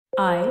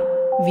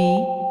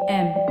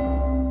IVM.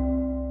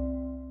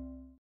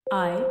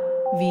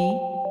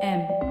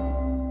 IVM.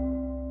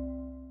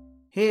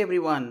 Hey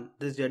everyone,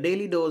 this is your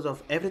daily dose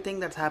of everything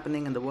that's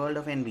happening in the world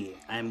of NBA.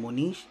 I am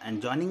Monish,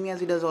 and joining me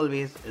as he does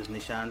always is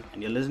Nishant,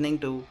 and you're listening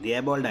to the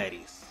Airball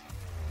Diaries.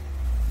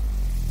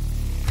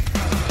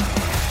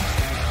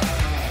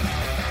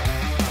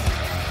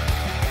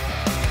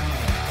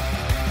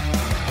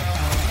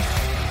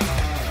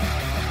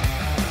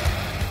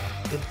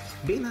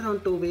 It's been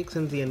around 2 weeks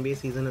since the NBA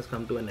season has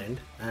come to an end,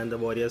 and the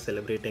Warriors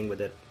celebrating with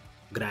their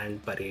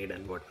grand parade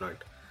and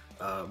whatnot.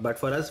 But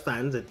for us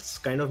fans, it's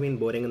kind of been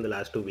boring in the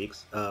last 2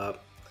 weeks.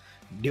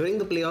 During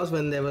the playoffs,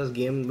 when there were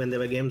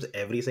games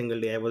every single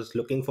day, I was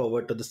looking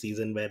forward to the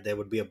season where there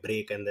would be a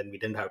break, and then we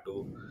didn't have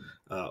to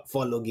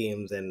follow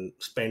games and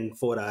spend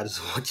 4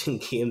 hours watching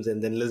games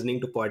and then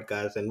listening to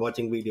podcasts and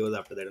watching videos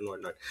after that and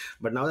whatnot.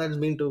 But now that it's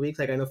been 2 weeks,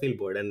 I kind of feel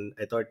bored, and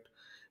I thought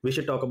we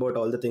should talk about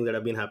all the things that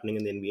have been happening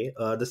in the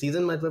NBA. The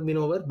season might have been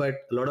over, but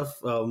a lot of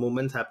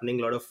movements happening,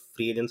 a lot of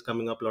free agents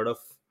coming up, a lot of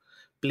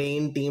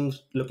playing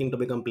teams looking to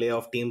become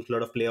playoff teams, a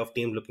lot of playoff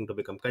teams looking to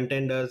become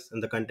contenders,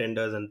 and the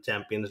contenders and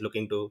champions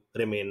looking to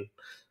remain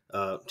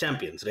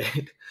champions,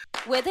 right?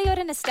 Whether you're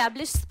an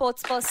established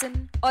sports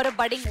person or a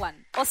budding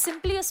one, or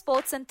simply a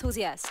sports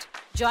enthusiast,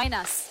 join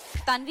us,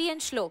 Tanvi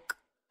and Shlok.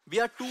 We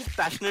are two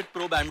passionate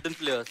pro badminton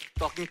players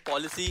talking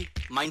policy,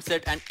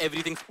 mindset, and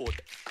everything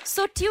sport.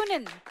 So tune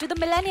in to the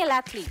Millennial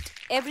Athlete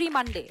every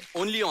Monday.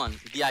 Only on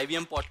the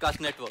IVM Podcast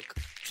Network.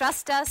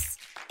 Trust us,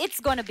 it's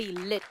gonna be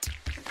lit.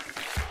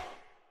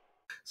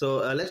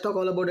 So let's talk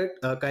all about it.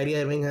 Kyrie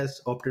Irving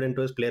has opted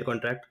into his player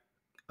contract.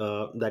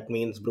 That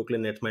means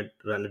Brooklyn Nets might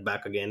run it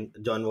back again.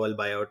 John Wall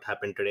buyout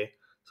happened today.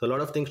 So a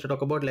lot of things to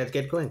talk about. Let's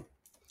get going.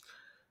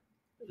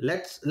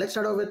 Let's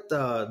start off with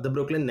the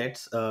Brooklyn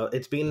Nets.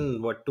 It's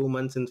been 2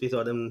 months since we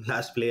saw them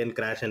last play and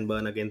crash and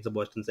burn against the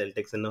Boston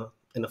Celtics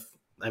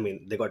I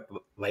mean, they got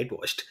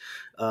whitewashed.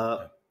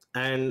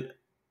 And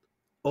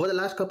over the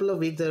last couple of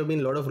weeks, there have been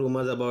a lot of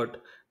rumors about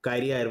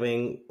Kyrie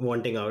Irving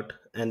wanting out.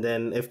 And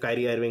then if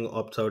Kyrie Irving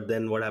opts out,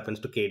 then what happens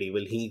to KD?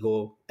 Will he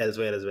go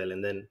elsewhere as well?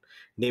 And then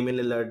Damian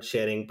Lillard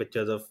sharing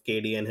pictures of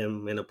KD and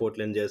him in a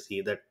Portland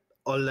jersey.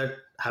 All that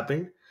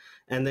happened.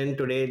 And then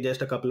today,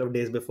 just a couple of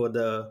days before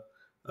the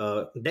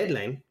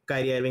deadline,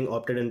 Kyrie Irving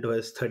opted into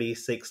his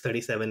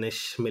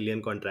 37-ish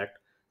million contract,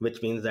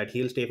 which means that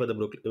he'll stay with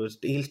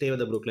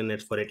the Brooklyn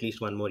Nets for at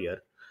least one more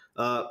year.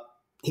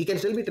 He can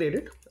still be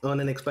traded on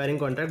an expiring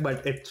contract,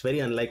 but it's very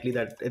unlikely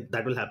that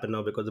that will happen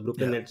now because the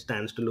Brooklyn Nets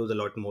stands to lose a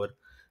lot more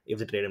if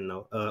they trade him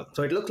now.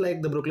 So it looks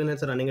like the Brooklyn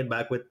Nets are running it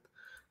back with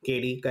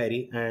KD,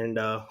 Kyrie, and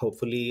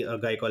hopefully a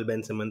guy called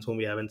Ben Simmons, whom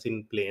we haven't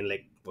seen play in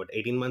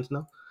 18 months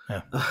now.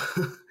 Yeah.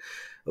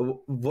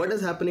 What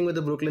is happening with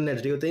the Brooklyn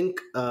Nets? Do you think?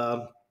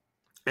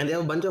 And they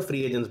have a bunch of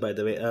free agents, by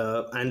the way.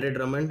 Andre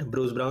Drummond,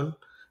 Bruce Brown,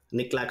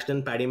 Nick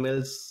Claxton, Patty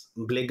Mills,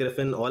 Blake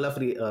Griffin, all are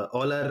free.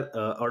 All are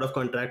out of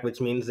contract,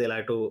 which means they'll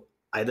have to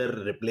either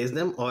replace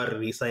them or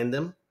re-sign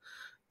them.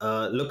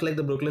 Look like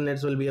the Brooklyn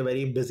Nets will be a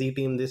very busy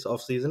team this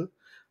offseason.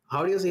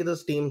 How do you see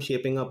this team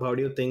shaping up? How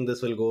do you think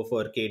this will go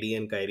for KD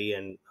and Kyrie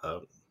and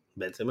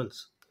Ben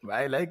Simmons?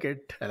 I like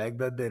it. I like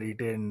that they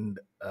retained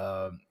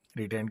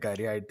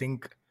Kyrie. I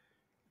think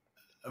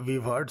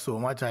we've heard so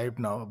much hype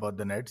now about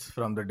the Nets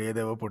from the day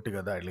they were put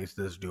together, at least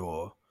this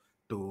duo,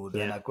 to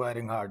then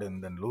acquiring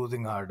Harden, then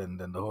losing Harden,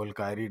 then the whole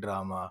Kyrie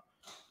drama.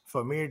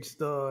 For me, it's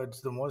the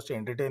most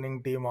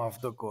entertaining team off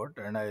the court,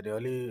 and I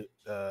really,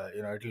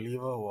 it'll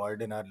leave a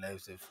void in our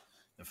lives if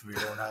we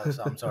don't have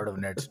some sort of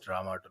Nets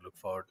drama to look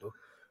forward to.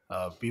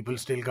 People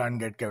still can't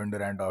get Kevin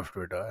Durant off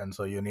Twitter, and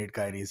so you need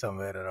Kyrie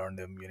somewhere around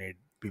him. You need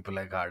people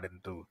like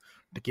Harden to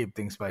keep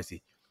things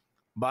spicy.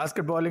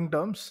 Basketballing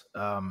terms,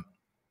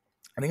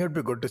 I think it'd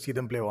be good to see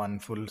them play one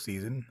full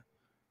season,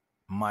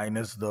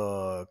 minus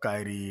the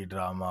Kyrie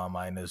drama,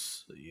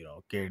 minus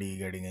KD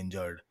getting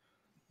injured.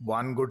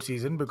 One good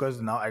season,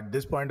 because now at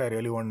this point I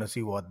really want to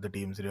see what the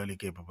team's really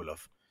capable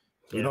of.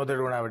 They don't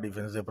have a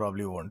defense, they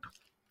probably won't.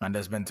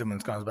 Unless Ben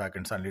Simmons comes back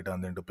and suddenly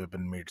turns into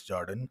Pippen meets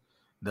Jordan,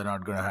 they're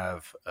not going to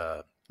have,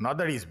 not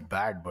that he's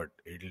bad, but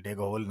it'll take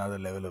a whole nother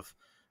level of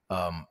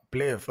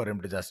play for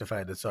him to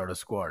justify this sort of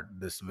squad,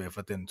 this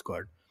wafer-thin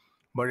squad.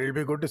 But it'll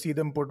be good to see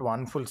them put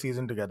one full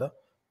season together,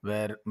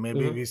 where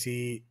maybe we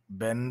see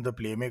Ben the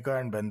playmaker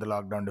and Ben the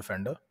lockdown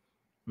defender.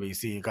 We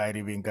see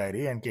Kyrie being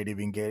Kyrie and KD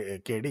being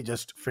KD,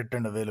 just fit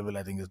and available,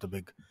 I think is the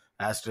big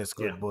asterisk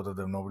with both of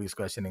them. Nobody's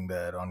questioning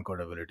their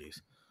on-court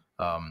abilities.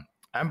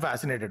 I'm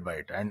fascinated by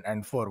it.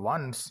 And for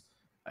once,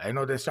 I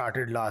know they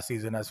started last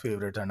season as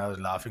favorites and I was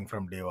laughing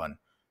from day one.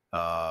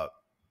 I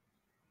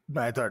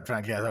thought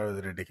it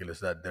was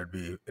ridiculous that they'd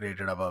be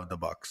rated above the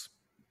Bucks.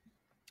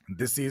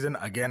 This season,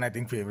 again, I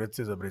think favorites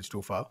is a bridge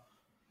too far.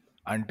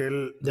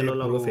 Until they're no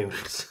longer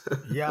favorites.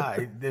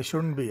 They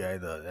shouldn't be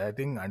either. I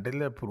think until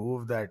they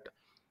prove that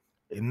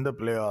in the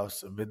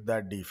playoffs with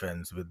that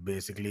defense, with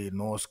basically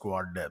no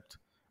squad depth,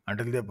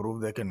 until they prove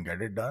they can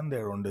get it done, they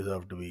don't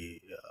deserve to be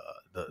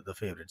the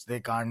favorites. They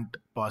can't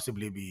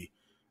possibly be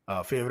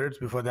favorites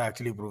before they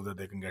actually prove that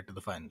they can get to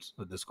the finals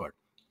with this squad.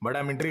 But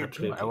I'm intrigued.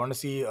 Absolutely. I want to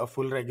see a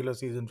full regular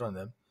season from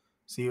them,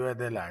 see where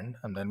they land,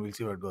 and then we'll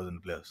see what goes in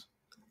the playoffs.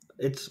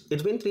 It's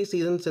been 3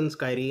 seasons since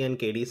Kyrie and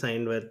KD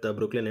signed with the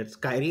Brooklyn Nets.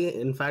 Kyrie,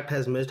 in fact,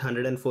 has missed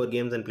 104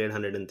 games and played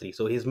 103.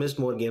 So he's missed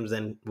more games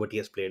than what he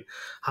has played.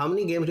 How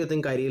many games do you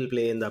think Kyrie will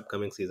play in the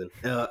upcoming season?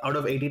 Out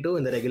of 82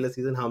 in the regular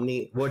season, how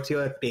many? What's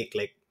your take?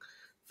 Like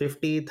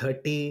 50,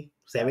 30,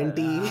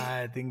 70?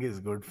 I think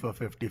he's good for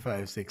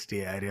 55,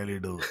 60. I really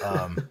do.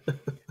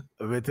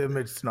 With him,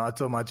 it's not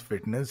so much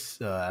fitness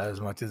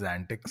as much as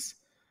antics.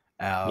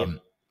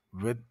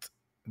 With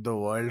the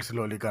world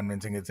slowly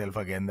convincing itself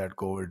again that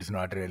COVID is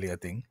not really a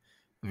thing.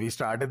 We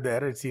started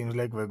there. It seems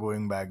like we're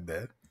going back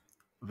there.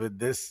 With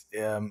this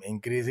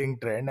increasing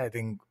trend, I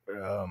think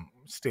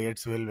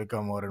states will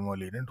become more and more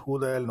lenient. Who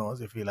the hell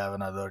knows if we'll have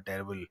another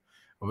terrible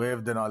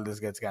wave, then all this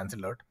gets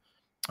cancelled out.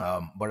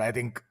 But I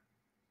think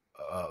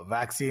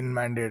vaccine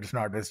mandates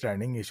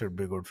notwithstanding, he should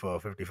be good for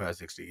 55,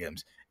 60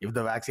 games. If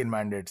the vaccine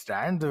mandate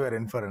stands, we're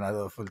in for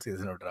another full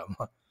season of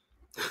drama.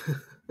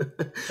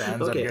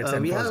 Fans will get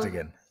sent first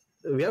again.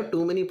 We have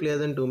too many players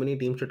and too many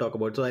teams to talk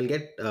about, so I'll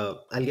get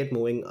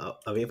moving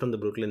away from the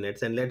Brooklyn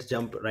Nets, and let's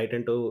jump right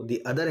into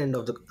the other end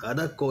of the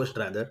other coast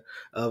rather,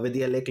 with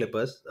the LA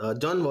Clippers.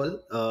 John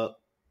Wall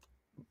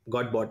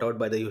got bought out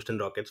by the Houston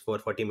Rockets for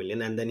 40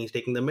 million, and then he's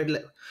taking the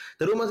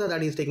the rumors are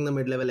that he's taking the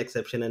mid-level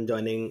exception and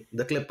joining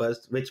the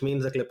Clippers, which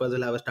means the Clippers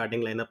will have a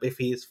starting lineup if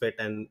he's fit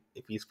and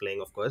if he's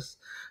playing, of course.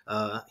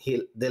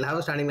 They'll have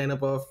a starting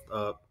lineup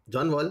of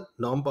John Wall,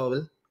 Norm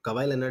Powell,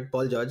 Kawhi Leonard,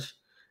 Paul George,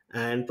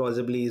 and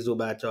possibly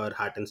Zubac or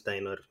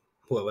Hartenstein or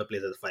whoever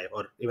plays as 5,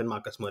 or even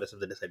Marcus Morris if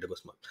they decide to go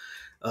small.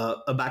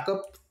 A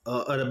backup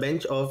or a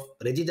bench of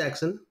Reggie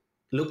Jackson,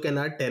 Luke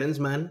Kennard, Terrence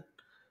Mann,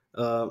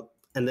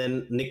 and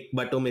then Nick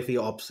Batum if he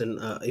opts in,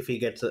 if he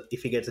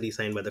gets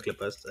re-signed by the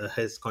Clippers.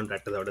 His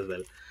contract is out as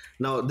well.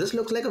 Now this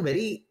looks like a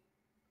very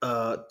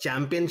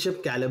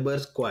championship caliber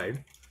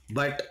squad,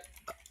 but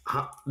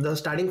the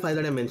starting 5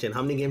 that I mentioned,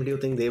 how many games do you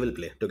think they will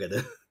play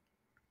together?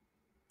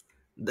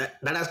 That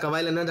has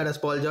Kawhi Leonard, that has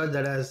Paul George,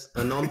 that has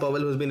Norm Powell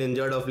who's been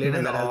injured of late,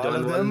 and that has all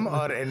John of them Wall.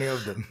 or any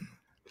of them?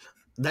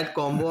 That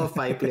combo of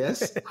 5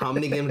 players, how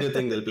many games do you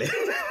think they'll play?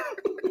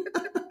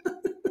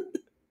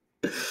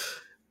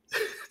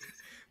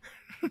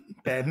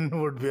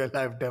 10 would be a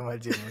lifetime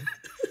achievement.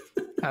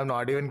 I'm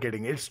not even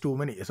kidding. It's too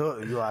many. So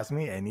you ask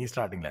me any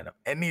starting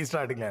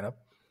lineup.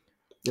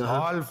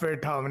 All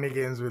fit, how many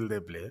games will they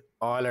play?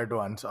 All at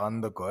once on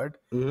the court.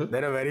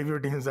 There are very few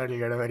teams that will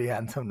get a very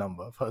handsome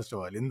number, first of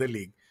all, in the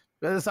league.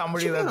 There's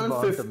somebody that's around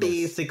bound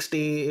 50,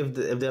 60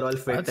 if they're all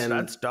fit.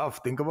 That's tough.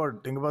 Think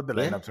about the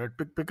lineups,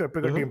 right? Pick a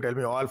team. Tell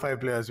me all 5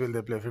 players will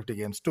they play 50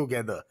 games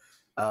together.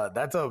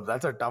 That's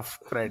a tough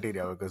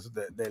criteria because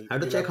they'll I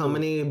have to check how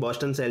many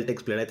Boston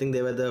Celtics played. I think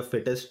they were the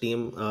fittest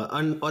team,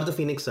 or the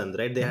Phoenix Suns,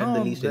 right? They had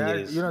the least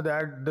injuries.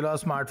 They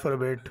lost Smart for a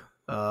bit.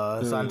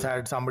 Suns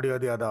had somebody or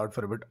the other out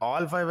for a bit.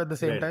 All 5 at the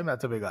same time,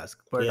 that's a big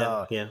ask.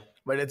 But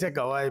but let's say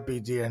Kawhi,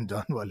 PG, and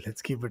John Wall.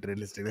 Let's keep it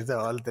realistic. Let's say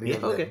all 3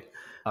 of them.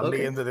 How many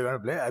games are they going to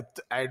play?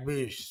 I'd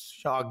be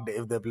shocked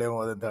if they play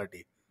more than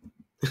 30.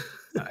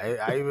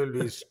 I will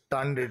be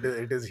stunned.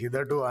 It is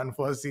hitherto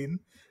unforeseen.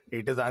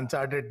 It is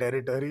uncharted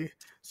territory.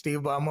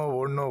 Steve Ballmer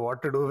won't know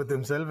what to do with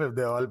himself if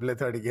they all play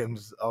 30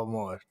 games or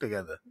more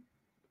together.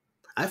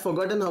 I've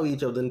forgotten how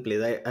each of them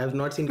plays. I have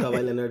not seen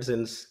Kawhi Leonard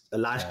since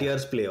last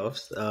year's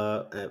playoffs,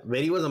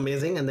 where he was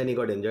amazing and then he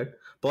got injured.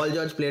 Paul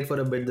George played for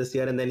a bit this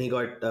year and then he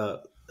got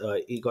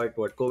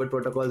COVID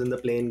protocols in the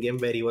play-in game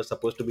where he was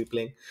supposed to be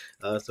playing,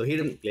 so he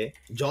didn't play.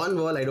 John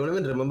Wall, I don't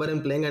even remember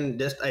him playing,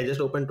 and I just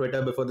opened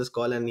Twitter before this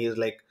call and he's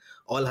like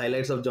all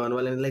highlights of John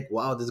Wall and like,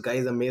 wow, this guy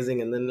is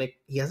amazing, and then like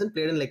he hasn't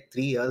played in like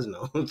 3 years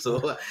now.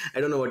 So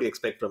I don't know what to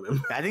expect from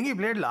him. I think he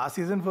played last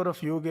season for a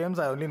few games.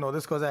 I only know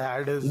this because I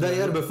had his the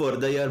year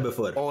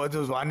before. Oh, it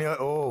was 1 year.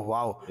 Oh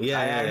wow. I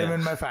had him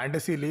in my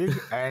fantasy league,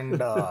 and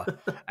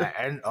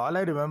and all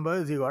I remember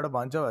is he got a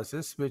bunch of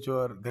assists which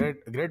were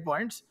great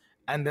points,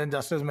 and then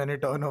just as many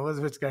turnovers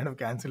which kind of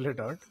cancelled it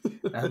out.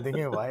 I'm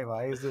thinking,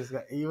 why is this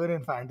guy, even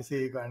in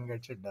fantasy, he can't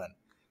get shit done?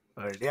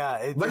 But yeah,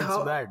 it's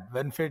bad.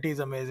 When fit, he's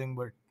amazing,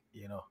 but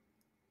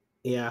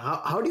Yeah,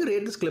 how do you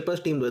rate this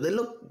Clippers team though?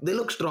 They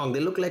look strong. They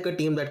look like a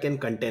team that can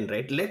contend,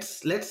 right?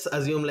 Let's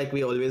assume, like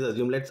we always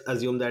assume, let's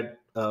assume that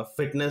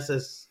fitness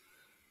is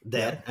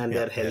there and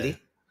they're healthy.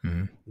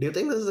 Mm-hmm. Do you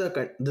think this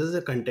is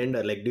a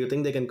contender? Like, do you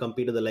think they can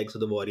compete with the likes of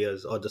the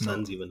Warriors or the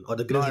Suns even, or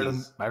the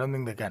Grizzlies? No, I don't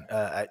think they can.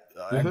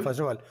 And first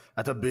of all,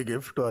 that's a big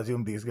if to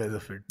assume these guys are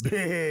fit.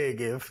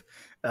 Big if.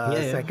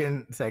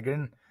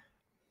 Second,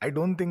 I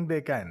don't think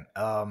they can.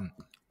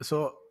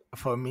 So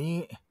for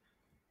me,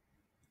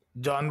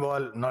 John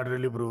Wall not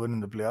really proven in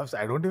the playoffs.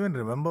 I don't even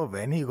remember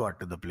when he got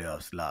to the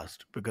playoffs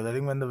last, because I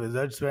think when the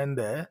Wizards went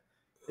there,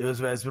 it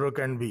was Westbrook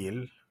and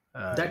Beal.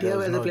 That year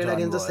when they played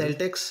against the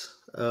Celtics.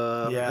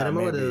 I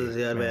remember this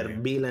year where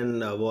Beal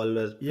and Wall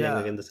were playing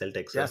against the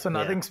Celtics. So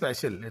nothing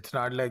special. It's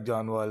not like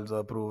John Wall's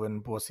a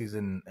proven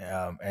postseason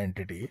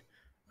entity.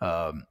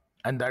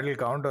 And that will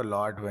count a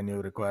lot when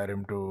you require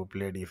him to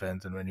play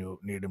defense and when you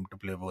need him to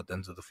play both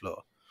ends of the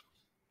floor.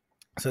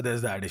 So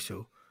there's that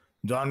issue.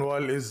 John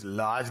Wall is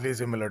largely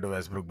similar to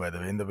Westbrook, by the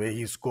way, in the way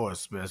he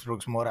scores.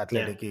 Westbrook's more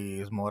athletic, he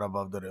is more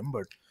above the rim,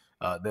 but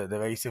they're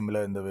very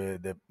similar in the way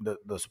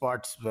the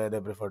spots where they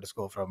prefer to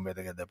score from, where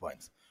they get their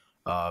points.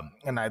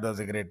 And neither is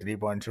a great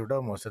 3-point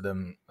shooter. Most of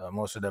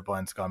their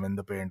points come in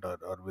the paint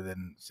or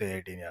within, say,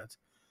 18 yards.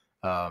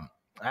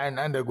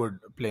 And they're good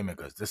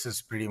playmakers. This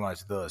is pretty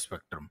much the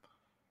spectrum.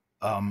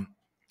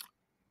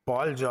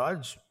 Paul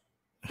George,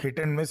 hit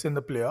and miss in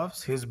the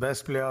playoffs. His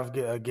best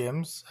playoff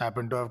games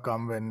happen to have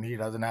come when he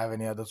doesn't have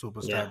any other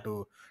superstar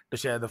to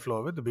share the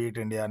floor with, be it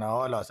Indiana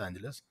or Los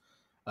Angeles.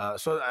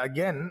 So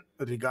again,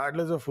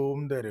 regardless of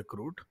whom they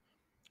recruit,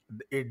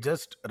 it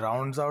just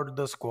rounds out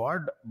the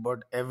squad,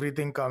 but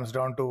everything comes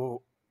down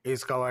to,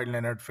 is Kawhi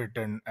Leonard fit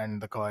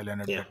and the Kawhi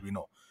Leonard that we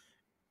know?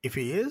 If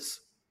he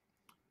is,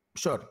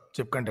 sure,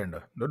 chip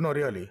contender. No,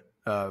 really.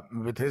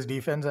 With his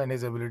defense and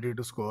his ability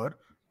to score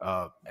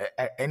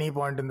at any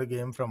point in the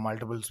game from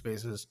multiple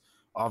spaces,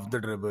 off the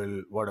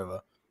dribble,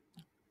 whatever,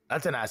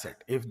 that's an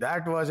asset. If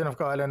that version of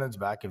Kawhi Leonard's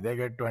back, if they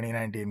get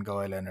 2019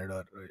 Kawhi Leonard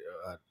or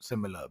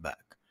similar back,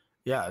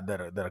 yeah,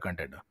 they're a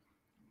contender.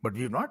 But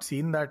we've not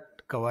seen that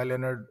Kawhi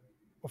Leonard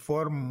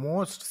for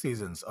most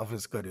seasons of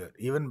his career,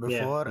 even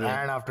before and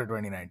after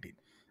 2019.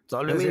 It's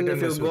always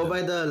if you go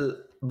by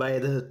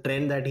the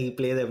trend that he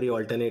plays every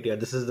alternate year,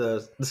 this is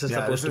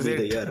supposed to be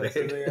the year,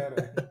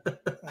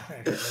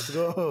 right? Let's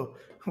go.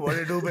 What do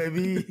you do,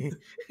 baby?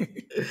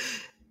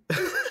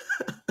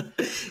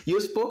 You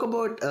spoke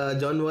about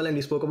John Wall and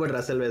you spoke about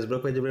Russell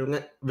Westbrook,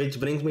 which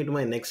brings me to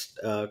my next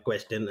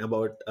question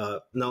about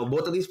now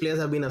both of these players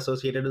have been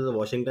associated with the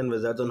Washington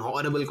Wizards on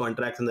horrible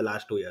contracts in the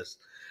last 2 years,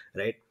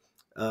 right?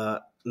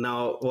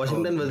 Now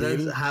Washington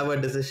Wizards have a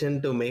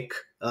decision to make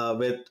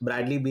with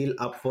Bradley Beal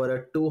up for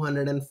a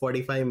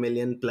 $245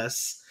 million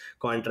plus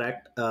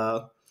contract.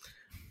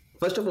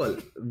 First of all,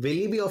 will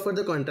he be offered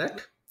the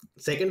contract?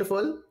 Second of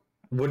all,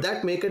 would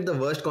that make it the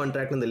worst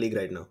contract in the league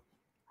right now?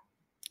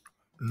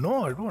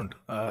 No, it won't.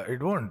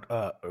 It won't.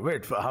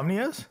 Wait, for how many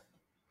years?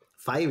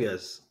 5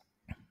 years.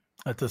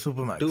 That's a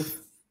supermax.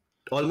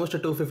 Almost a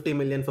 $250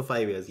 million for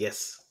 5 years.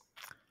 Yes.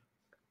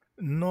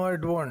 No,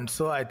 it won't.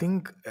 So I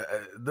think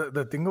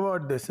the thing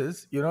about this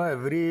is,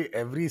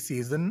 every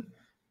season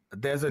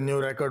there's a new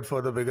record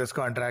for the biggest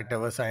contract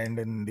ever signed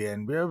in the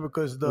NBA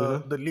because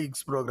the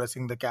league's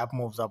progressing, the cap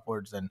moves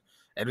upwards, and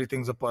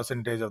everything's a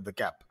percentage of the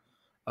cap.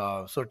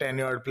 So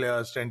tenured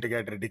players tend to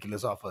get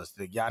ridiculous offers.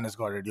 The Giannis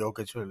got it,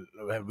 Jokic will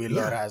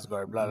has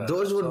got blah, blah.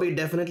 Those would be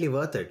definitely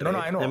worth it. No,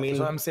 right? I know.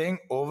 So I'm saying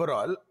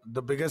overall,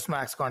 the biggest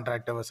max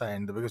contract ever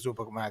signed, the biggest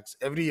super max,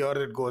 every year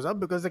it goes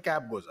up because the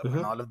cap goes up.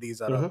 And all of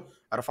these are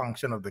a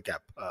function of the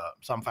cap,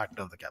 some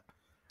factor of the cap.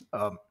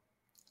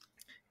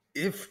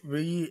 If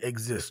we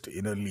exist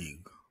in a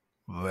league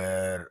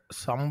where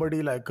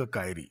somebody like a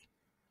Kyrie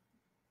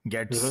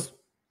gets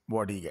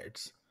what he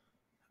gets,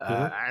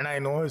 and I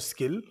know his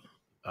skill,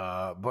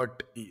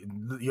 but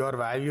your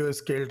value is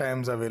skill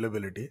times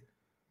availability.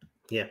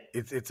 Yeah,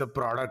 it's a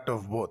product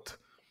of both,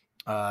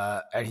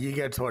 and he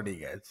gets what he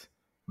gets.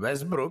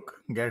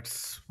 Westbrook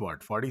gets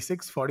what,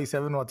 46,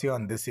 47? What's he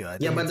on this year?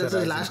 Yeah, but this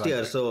is last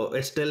year, so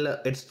it's still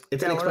it's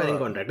an expiring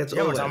contract. It's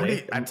over.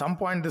 Right? At some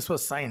point this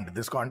was signed.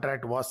 This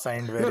contract was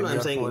signed. No,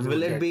 I'm saying,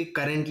 will it be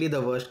currently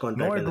the worst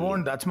contract? No, it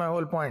won't. That's my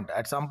whole point.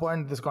 At some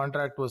point this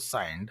contract was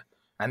signed,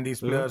 and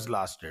these players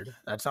lasted.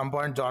 At some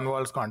point, John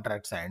Wall's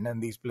contract signed,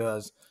 and these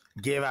players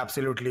gave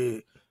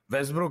absolutely.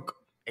 Westbrook,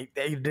 he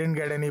didn't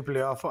get any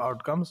playoff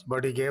outcomes,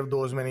 but he gave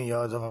those many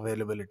years of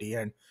availability,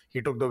 and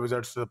he took the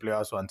Wizards to the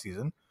playoffs one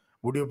season.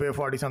 Would you pay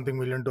 40-something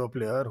million to a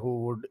player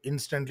who would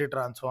instantly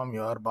transform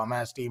your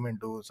bum-ass team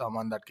into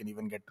someone that can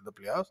even get to the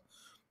playoffs?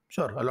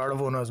 Sure, a lot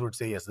of owners would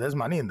say yes. There's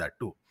money in that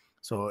too.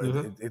 So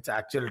it's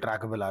actual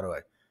trackable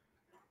ROI.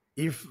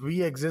 If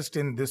we exist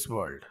in this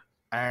world,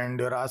 and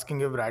you're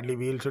asking if Bradley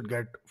Beal should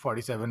get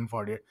 47,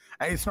 48,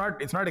 and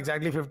it's not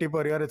exactly 50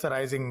 per year. It's a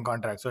rising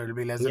contract, so it'll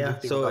be less than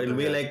 50. So it'll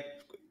be like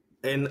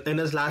in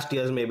his last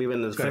years, maybe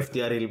when his fifth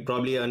year, he'll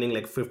probably earning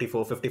like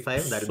 54,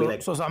 55. That'll be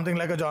like so something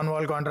like a John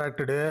Wall contract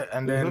today,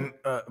 and then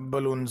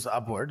balloons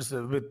upwards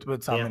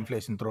with some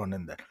inflation thrown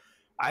in there.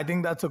 I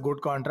think that's a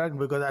good contract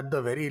because at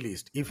the very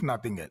least, if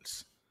nothing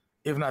else,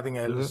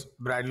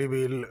 Bradley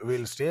Beal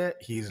will stay.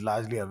 He's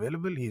largely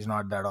available. He's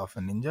not that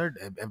often injured.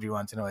 Every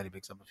once in a while, he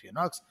picks up a few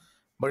knocks.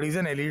 But he's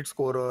an elite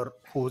scorer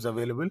who's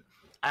available.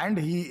 And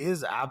he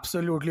is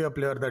absolutely a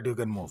player that you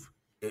can move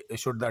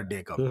should that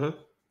day come.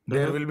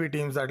 There will be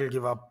teams that will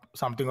give up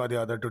something or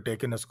the other to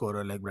take in a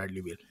scorer like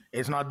Bradley Beal.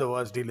 It's not the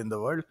worst deal in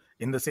the world.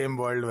 In the same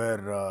world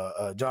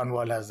where John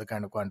Wall has the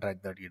kind of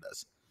contract that he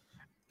does.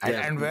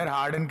 And where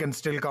Harden can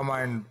still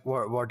command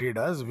what he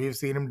does, we've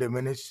seen him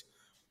diminish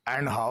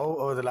and how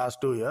over the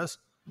last 2 years.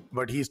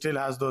 But he still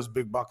has those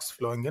big bucks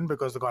flowing in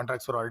because the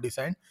contracts were already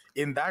signed.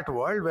 In that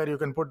world where you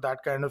can put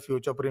that kind of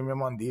future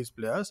premium on these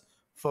players,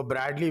 for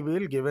Bradley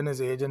Beal, given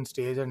his age and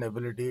stage and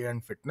ability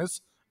and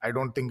fitness, I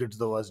don't think it's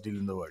the worst deal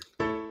in the world.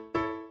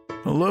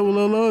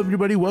 Hello,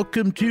 everybody.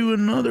 Welcome to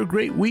another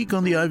great week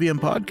on the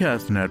IVM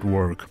Podcast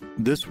Network.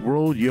 This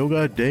World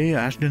Yoga Day,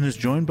 Ashton is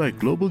joined by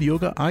global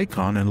yoga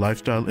icon and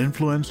lifestyle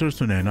influencer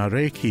Sunaina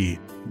Rekhi.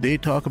 They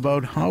talk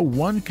about how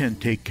one can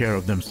take care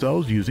of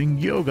themselves using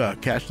yoga.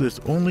 Catch this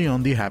only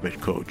on The Habit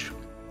Coach.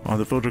 On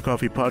the Filter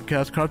Coffee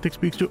Podcast, Karthik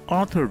speaks to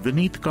author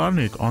Vineet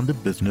Karnik on the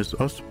business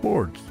of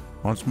sports.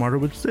 On Smarter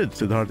with Sid,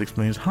 Siddharth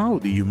explains how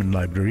the human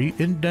library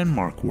in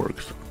Denmark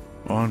works.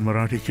 On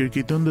Marathi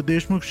Kirkitan, the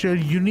Deshmukhs share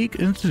unique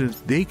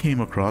incidents they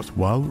came across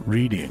while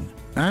reading.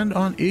 And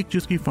on Ek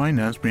Jiski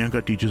Finance,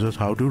 Priyanka teaches us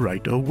how to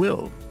write a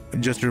will.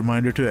 Just a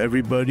reminder to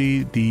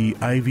everybody, the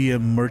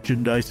IVM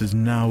merchandise is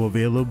now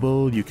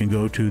available. You can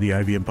go to the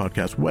IVM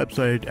Podcast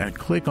website and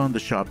click on the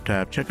shop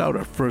tab. Check out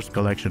our first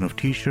collection of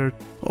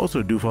t-shirts.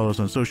 Also, do follow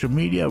us on social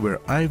media. We're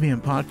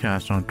IVM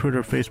Podcast on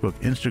Twitter, Facebook,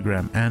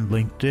 Instagram, and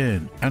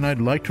LinkedIn. And I'd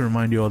like to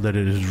remind you all that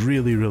it is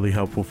really, really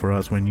helpful for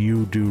us when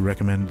you do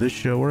recommend this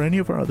show or any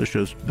of our other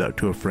shows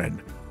to a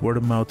friend. Word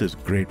of mouth is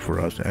great for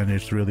us, and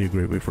it's really a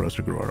great way for us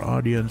to grow our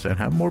audience and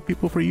have more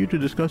people for you to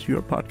discuss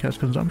your podcast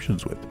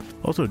consumptions with.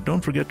 Also,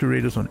 don't forget to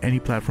rate us on any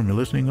platform you're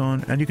listening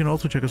on, and you can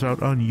also check us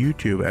out on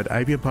YouTube at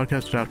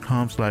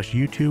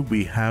ivmpodcast.com/YouTube.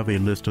 We have a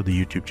list of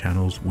the YouTube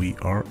channels we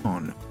are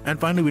on. And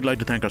finally, we'd like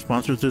to thank our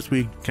sponsors this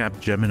week,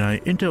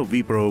 Capgemini, Intel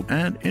vPro,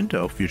 and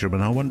Intel Future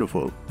But Now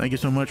Wonderful. Thank you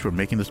so much for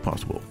making this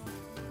possible.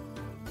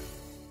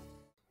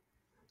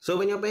 So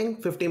when you're paying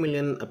 50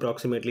 million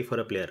approximately for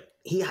a player,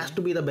 he has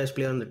to be the best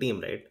player on the team,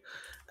 right?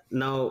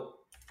 Now,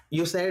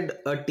 you said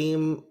a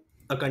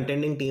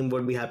contending team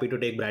would be happy to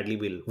take Bradley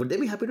Beal. Would they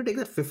be happy to take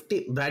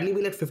Bradley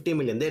Beal at 50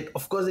 million?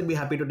 Of course, they'd be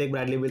happy to take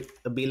Bradley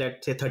Beal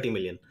at, say, 30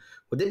 million.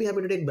 Would they be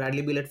happy to take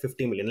Bradley Beal at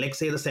 50 million? Like,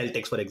 say, the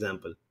Celtics, for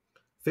example.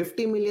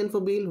 50 million for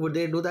Beal, would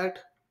they do that?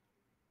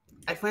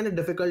 I find it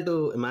difficult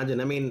to imagine.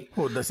 I mean,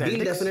 the Celtics?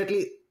 Beal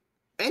definitely...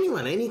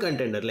 any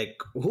contender.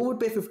 Like, who would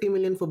pay 50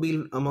 million for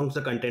Beal amongst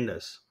the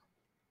contenders?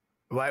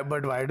 Why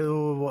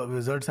do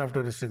Wizards have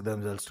to restrict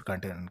themselves to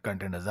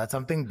contenders? That's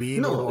something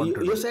Beal would No, want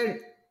to you do. said...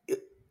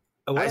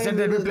 I said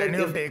there'd be plenty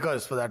of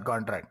takers for that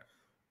contract.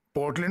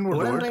 Portland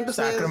would do it.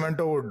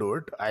 Sacramento would do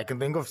it. I can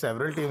think of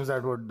several teams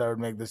that would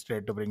make this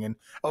trade to bring in.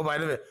 Oh, by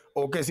the way,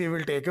 OKC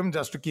will take him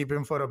just to keep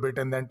him for a bit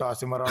and then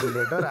toss him around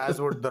later,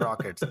 as would the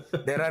Rockets.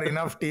 There are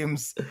enough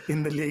teams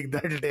in the league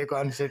that will take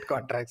on shit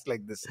contracts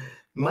like this.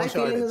 My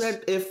feeling is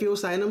that if you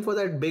sign him for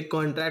that big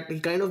contract, he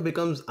kind of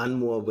becomes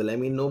unmovable. I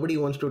mean, nobody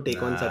wants to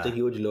take on such a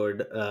huge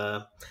load.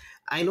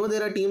 I know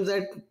there are teams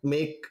that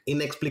make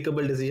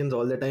inexplicable decisions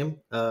all the time.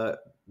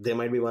 They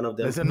might be one of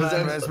them. Listen,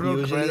 man,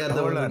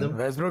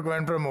 Westbrook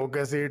went from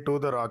OKC to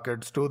the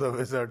Rockets, to the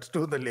Wizards,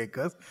 to the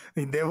Lakers.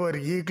 They were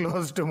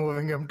close to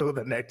moving him to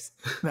the Nets.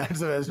 That's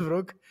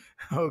Westbrook.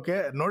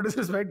 Okay, no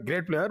disrespect,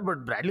 great player,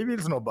 but Bradley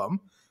Beal's no bum.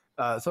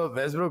 So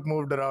Westbrook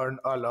moved around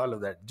all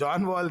of that.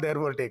 John Wall, there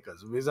were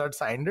takers. Wizards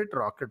signed it,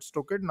 Rockets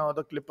took it, now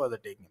the Clippers are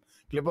taking him.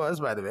 Clippers,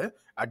 by the way,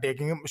 are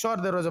taking him. Sure,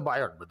 there was a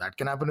buyout, but that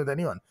can happen with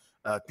anyone.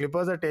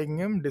 Clippers are taking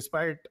him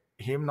despite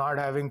him not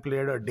having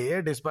played a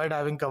day, despite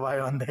having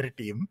Kawhi on their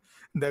team.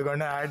 They're going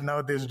to add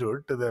now this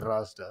dude to their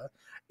roster.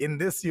 In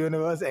this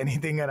universe,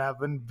 anything can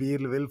happen.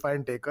 Beal will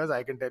find takers.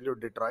 I can tell you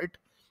Detroit.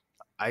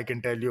 I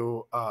can tell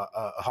you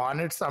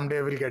Hornets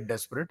someday will get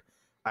desperate.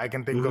 I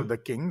can think of the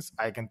Kings.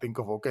 I can think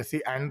of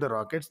OKC and the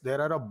Rockets.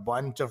 There are a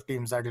bunch of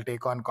teams that will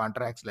take on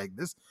contracts like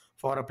this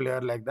for a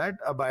player like that.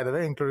 By the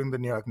way, including the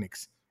New York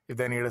Knicks, if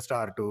they need a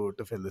star to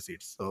fill the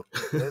seats. So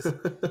there's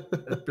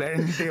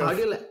plenty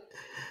of...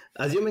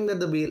 Assuming that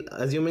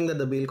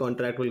the Beal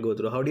contract will go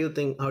through, how do you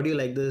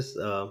like this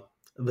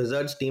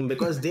Wizards team?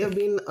 Because they have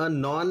been a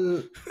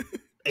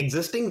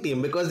non-existing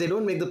team because they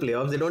don't make the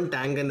playoffs, they don't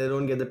tank, and they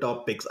don't get the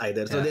top picks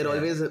either. So they're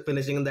always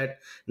finishing in that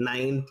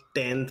 9th,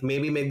 10th,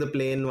 maybe make the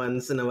play-in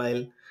once in a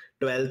while,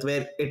 12th,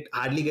 where it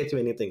hardly gets you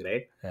anything,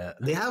 right? Yeah.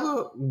 They have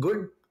a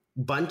good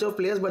bunch of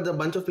players, but the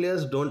bunch of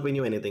players don't win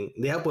you anything.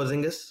 They have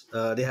Porzingis,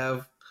 they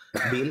have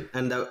Beal,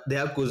 and they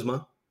have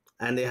Kuzma.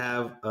 And they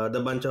have the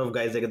bunch of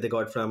guys that they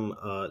got from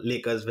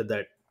Lakers with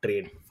that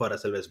trade for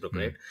Russell Westbrook,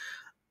 right?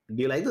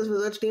 Do you like this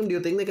Wizards team? Do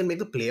you think they can make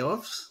the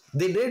playoffs?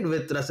 They did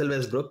with Russell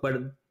Westbrook,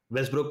 but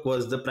Westbrook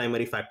was the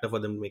primary factor for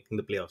them making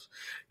the playoffs.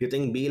 Do you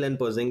think Beal and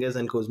Porzingis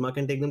and Kuzma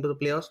can take them to the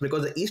playoffs?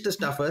 Because the East is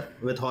tougher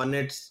with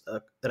Hornets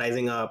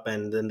rising up,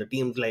 and then the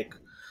teams like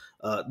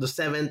the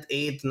 7th,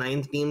 8th,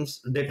 9th teams,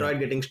 Detroit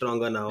getting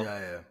stronger now.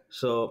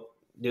 So...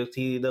 do you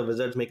see the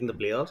Wizards making the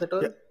playoffs at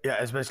all? Yeah,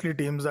 especially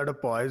teams that are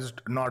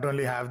poised. Not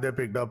only have they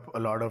picked up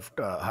a lot of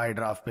high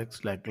draft picks,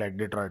 like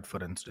Detroit, for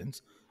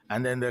instance, and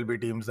then there'll be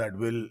teams that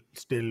will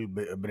still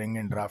bring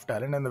in draft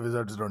talent, and the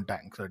Wizards don't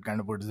tank, so it kind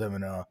of puts them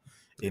in a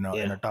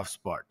tough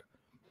spot.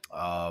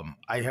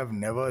 I have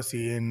never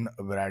seen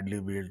Bradley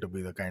Beal to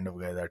be the kind of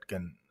guy that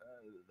can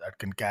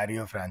carry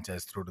a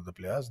franchise through to the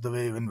playoffs the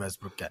way even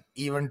Westbrook can.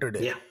 Even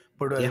today,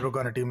 put Westbrook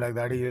on a team like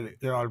that,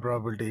 in all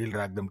probability he'll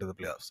drag them to the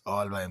playoffs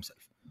all by himself.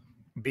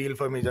 Beal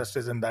for me just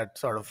isn't that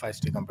sort of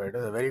feisty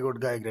competitor. A very good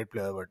guy, great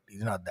player, but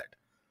he's not that.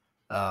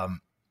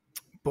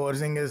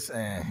 Porzingis,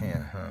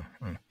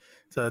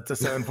 so it's a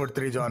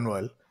 7'3" John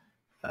Wall.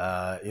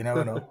 You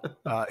never know.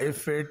 If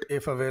fit,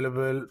 if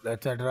available,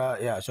 etc.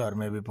 Yeah, sure.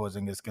 Maybe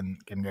Porzingis can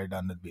get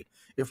done with Beal.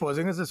 If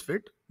Porzingis is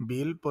fit,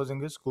 Beal,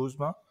 Porzingis,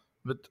 Kuzma,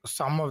 with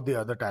some of the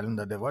other talent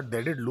that they got,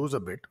 they did lose a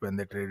bit when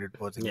they traded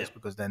Porzingis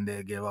because then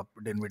they gave up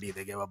Dinwiddie,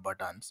 they gave up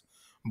Bertans,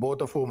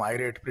 both of whom I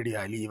rate pretty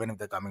highly, even if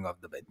they're coming off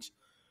the bench.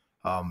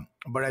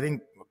 But I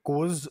think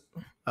Kuz,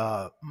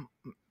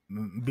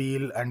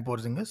 Beal, and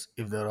Porzingis,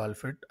 if they're all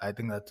fit, I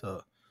think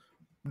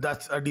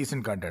that's a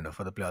decent contender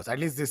for the playoffs. At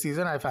least this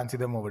season, I fancy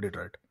them over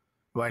Detroit,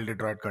 while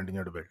Detroit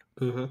continue to build.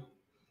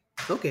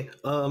 Mm-hmm. Okay,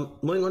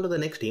 moving on to the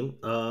next team.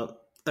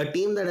 A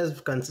team that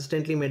has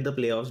consistently made the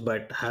playoffs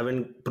but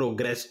haven't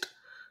progressed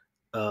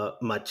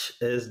much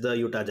is the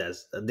Utah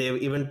Jazz.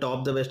 They've even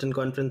topped the Western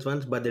Conference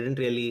once, but they didn't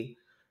really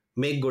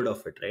make good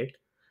of it, right?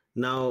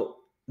 Now,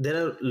 there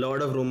are a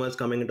lot of rumors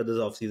coming into this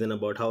offseason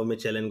about how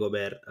Mitchell and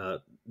Gobert,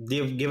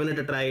 they've given it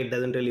a try. It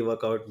doesn't really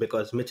work out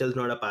because Mitchell's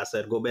not a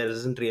passer. Gobert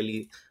isn't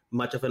really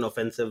much of an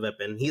offensive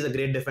weapon. He's a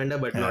great defender,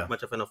 but not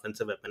much of an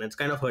offensive weapon. It's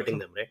kind of hurting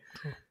them, right?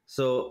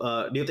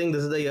 So, do you think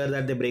this is the year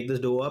that they break this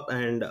duo up?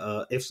 And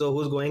if so,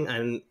 who's going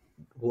and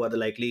who are the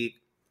likely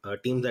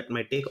teams that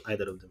might take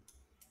either of them?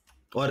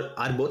 Or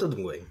are both of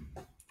them going?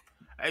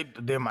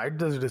 They might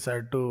just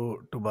decide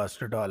to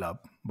bust it all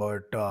up,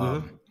 but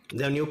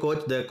their new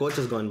coach, their coach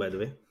is gone, by the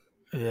way.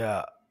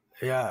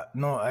 Yeah.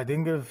 No, I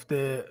think if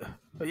they,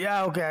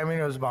 okay. I mean,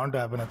 it was bound to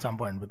happen at some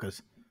point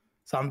because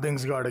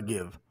something's got to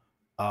give.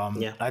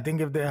 I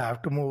think if they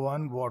have to move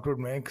on, what would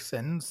make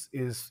sense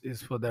is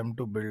for them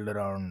to build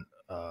around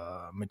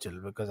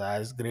Mitchell, because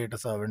as great a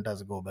servant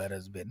as Gobert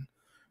has been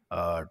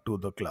to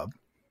the club,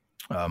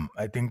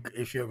 I think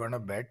if you're going to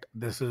bet,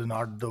 this is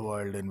not the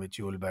world in which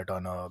you will bet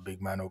on a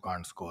big man who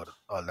can't score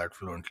all that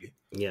fluently.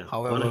 Yeah,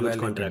 however on a huge well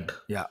contract.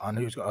 On a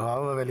huge,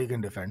 however well he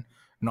can defend.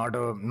 Not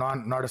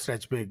a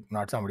stretch big,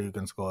 not somebody who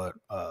can score.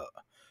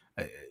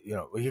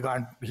 He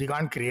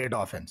can't create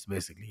offense.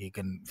 Basically, he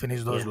can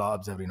finish those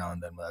lobs every now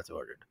and then, but that's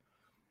about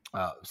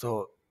it.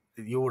 So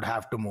you would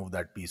have to move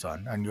that piece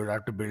on, and you'd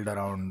have to build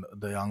around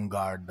the young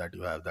guard that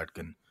you have that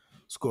can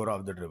score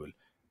off the dribble.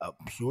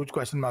 Huge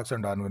question marks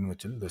on Donovan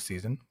Mitchell this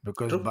season,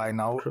 because by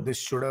now this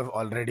should have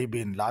already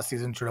been, last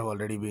season should have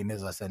already been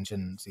his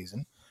ascension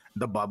season.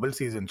 The bubble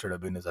season should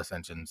have been his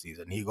ascension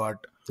season. He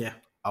got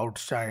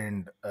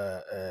outshined.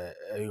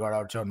 He got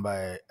outshone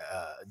by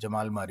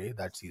Jamal Murray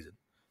that season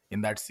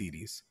in that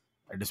series,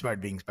 despite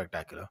being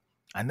spectacular.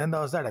 And then that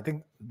was that. I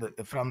think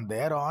from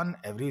there on,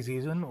 every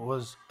season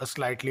was a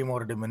slightly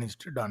more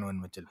diminished Donovan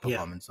Mitchell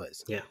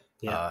performance-wise.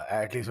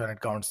 At least when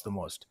it counts the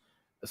most.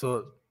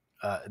 So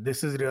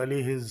this is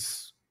really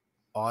his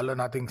all or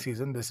nothing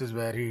season. This is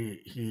where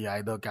he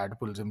either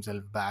catapults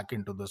himself back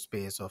into the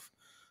space of,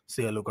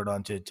 say, a Luka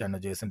Doncic and a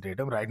Jason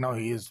Tatum. Right now,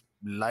 he is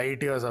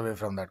light years away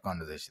from that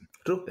conversation.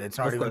 True. It's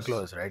not even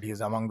close, right?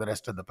 He's among the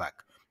rest of the pack.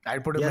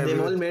 I'd put him. Yeah,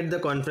 they've all made the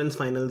conference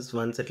finals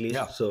once at least.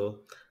 Yeah. So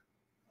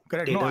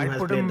correct. Tatum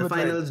has played the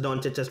finals.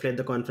 Doncic has played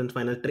the conference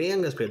finals. Trae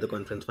Young has played the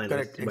conference finals.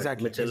 Correct.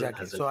 Exactly.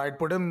 So I'd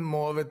put him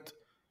more with,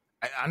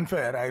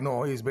 unfair, I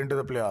know he's been to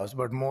the playoffs,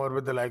 but more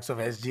with the likes of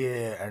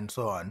SGA and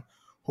so on,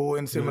 who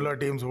in similar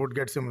teams would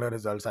get similar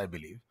results, I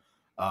believe,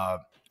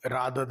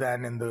 rather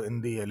than in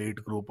the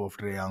elite group of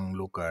Trae Young,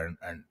 Luka,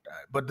 and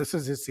but this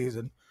is his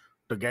season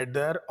to get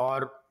there,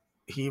 or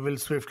he will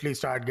swiftly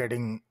start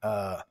getting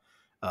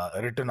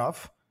written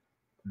off.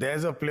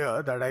 There's a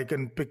player that I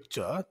can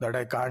picture that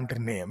I can't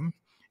name.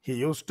 He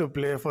used to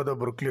play for the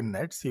Brooklyn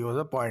Nets. He was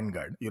a point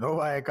guard. You know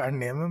why I can't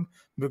name him?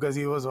 Because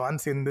he was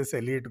once in this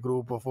elite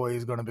group of,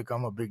 he's going to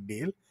become a big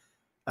deal.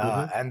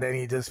 And then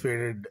he just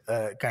faded,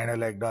 kind of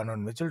like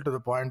Donovan Mitchell, to the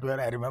point where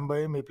I remember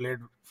him. He played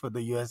for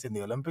the US in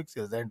the Olympics.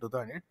 He was there in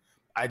 2008.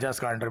 I just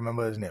can't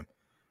remember his name.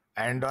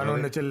 And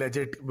Donovan Mitchell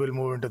legit will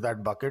move into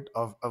that bucket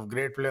of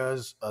great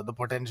players, the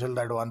potential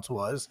that once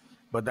was,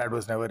 but that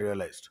was never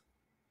realized.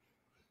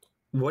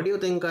 What do you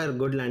think are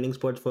good landing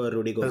spots for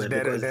Rudy Gobert?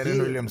 Darren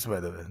Williams, by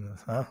the way.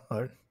 Huh?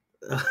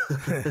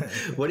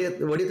 What do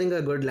you think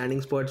are good landing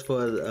spots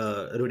for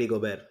Rudy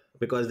Gobert?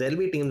 Because there'll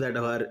be teams that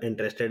are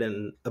interested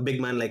in a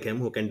big man like him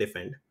who can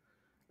defend,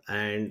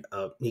 and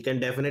he can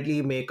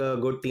definitely make a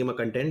good team a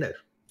contender.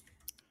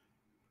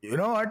 You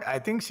know what? I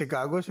think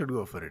Chicago should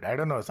go for it. I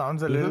don't know.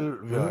 Sounds a little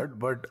weird,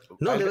 but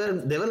no,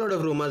 there were a lot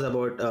of rumors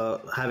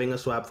about having a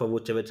swap for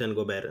Vucevic and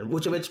Gobert,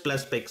 Vucevic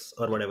plus picks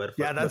or whatever.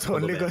 That's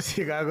only because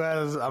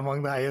Chicago is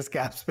among the highest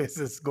cap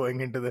spaces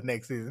going into the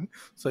next season,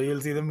 so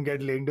you'll see them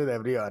get linked with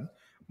everyone.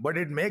 But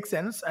it makes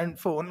sense, and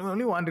for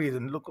only one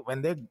reason. Look,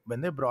 when they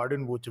brought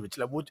in Vucevic,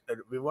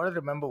 we want to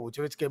remember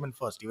Vucevic came in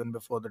first, even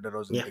before the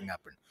DeRozan thing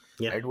happened.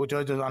 Right?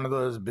 Vucevic was one of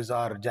those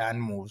bizarre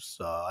Jan moves,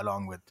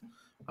 along with.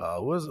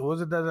 Who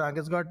was it that the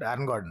Nuggets got?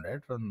 Aaron Gordon,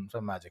 right? From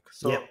Magic.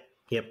 So,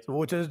 so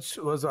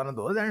Vucevic was one of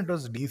those, and it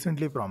was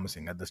decently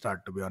promising at the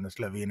start, to be honest.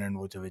 Levine and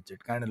Vucevic,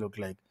 it kind of looked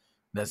like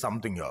there's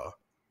something here.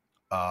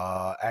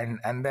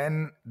 And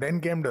then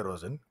came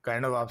DeRozan,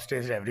 kind of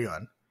upstaged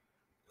everyone,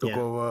 took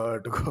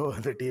over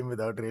the team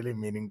without really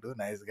meaning to.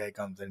 Nice guy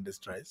comes and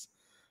destroys.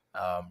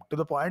 To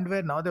the point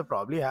where now they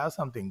probably have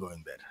something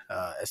going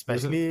there,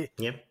 especially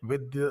Yep.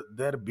 with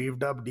their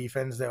beefed up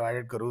defense. They've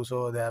added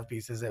Caruso, they have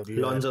pieces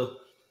everywhere. Lonzo.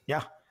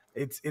 Yeah,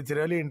 it's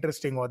really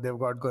interesting what they've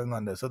got going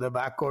on there. So the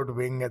backcourt,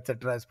 wing,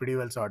 etc. is pretty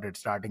well sorted,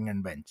 starting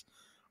and bench.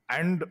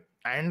 And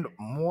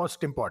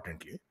most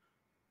importantly,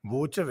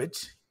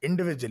 Vucevic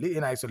individually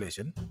in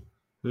isolation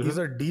is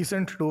a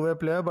decent two-way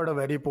player, but a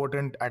very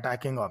potent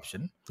attacking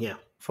option Yeah.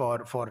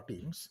 for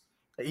teams.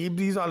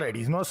 He's all right.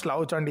 He's no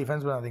slouch on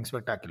defense, but nothing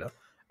spectacular.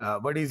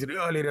 But he's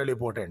really, really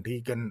potent.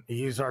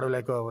 He's sort of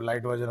like a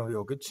light version of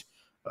Jokic,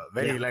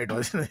 very light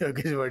version of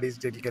Jokic, but he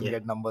still can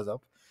get numbers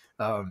up.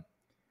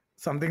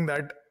 Something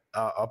that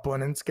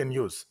opponents can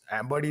use.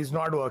 But he's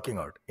not working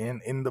out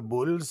in the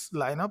Bulls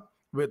lineup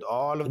with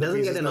all of He the doesn't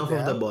pieces get enough that they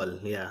of the have. ball.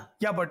 Yeah.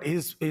 Yeah, but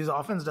his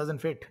offense doesn't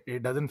fit.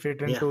 It doesn't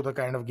fit into the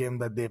kind of game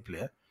that they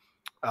play.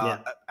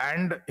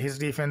 And his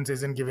defense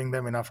isn't giving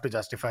them enough to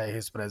justify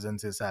his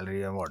presence, his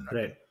salary, and whatnot.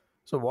 Right.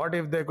 So what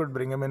if they could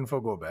bring him in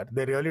for Gobert?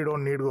 They really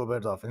don't need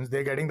Gobert's offense.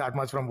 They're getting that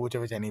much from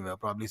Vucevic anyway,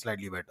 probably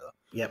slightly better.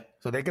 Yep.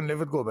 So they can live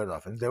with Gobert's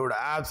offense. They would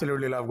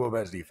absolutely love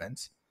Gobert's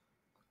defense.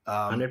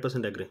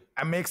 100% agree.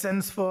 And makes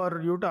sense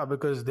for Utah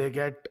because they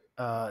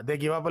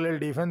give up a little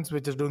defense,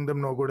 which is doing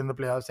them no good in the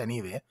playoffs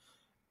anyway.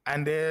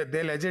 And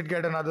they legit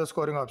get another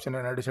scoring option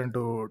in addition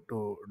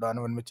to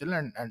Donovan Mitchell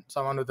and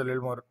someone with a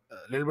little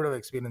bit of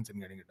experience in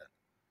getting it done.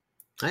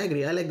 I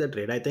agree. I like the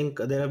trade. I think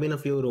there have been a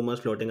few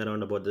rumors floating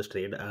around about this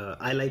trade.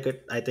 I like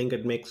it. I think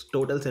it makes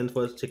total sense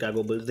for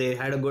Chicago Bulls. They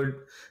had a good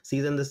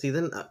season this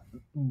season,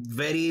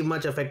 very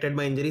much affected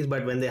by injuries,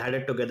 but when they had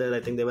it together,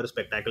 I think they were a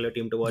spectacular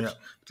team to watch.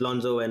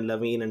 Lonzo and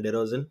Lavine and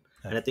DeRozan.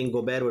 And I think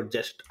Gobert would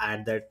just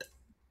add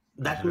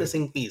that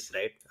missing piece,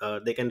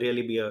 right? They can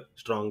really be a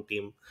strong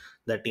team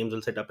that teams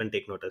will sit up and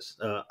take notice.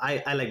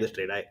 I like this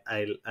trade.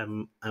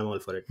 I'm all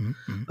for it.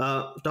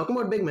 Talking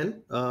about big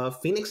men,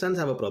 Phoenix Suns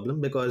have a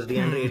problem because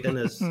DeAndre Ayton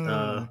is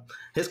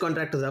his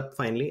contract is up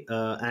finally,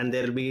 and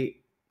there will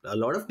be a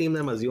lot of teams,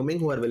 I'm assuming,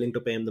 who are willing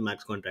to pay him the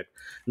max contract.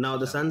 Now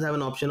the Suns have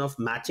an option of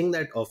matching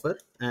that offer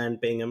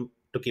and paying him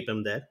to keep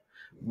him there,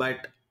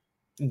 but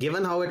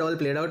given how it all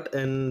played out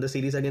in the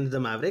series against the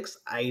Mavericks,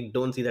 I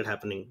don't see that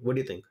happening. What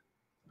do you think?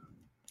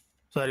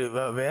 Sorry,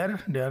 where?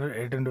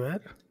 Ayton to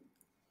where?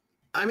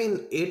 I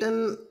mean,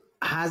 Ayton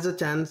has a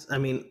chance. I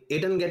mean,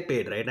 Ayton get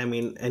paid, right? I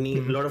mean, a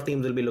lot of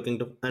teams will be looking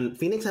to, and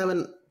Phoenix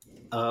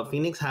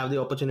have the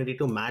opportunity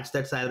to match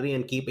that salary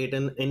and keep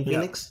Ayton in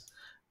Phoenix.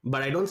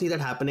 But I don't see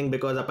that happening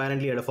because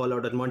apparently he had a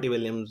fallout with Monty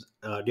Williams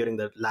during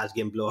the last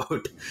game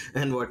blowout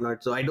and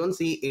whatnot. So I don't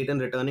see Ayton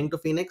returning to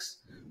Phoenix.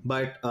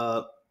 But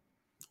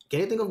can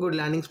you think of good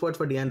landing spots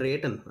for DeAndre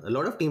Ayton? A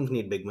lot of teams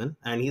need big men,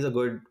 and he's a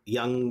good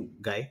young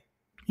guy.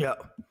 Yeah.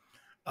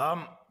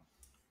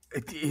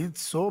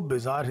 It's so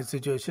bizarre, his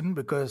situation,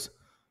 because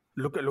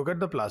look at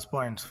the plus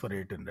points for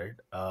Ayton,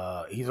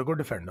 right? He's a good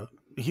defender.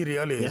 He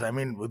really is. I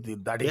mean,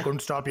 that he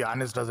couldn't stop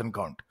Giannis doesn't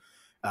count.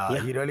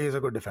 He really is a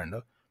good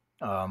defender.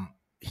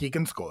 He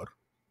can score.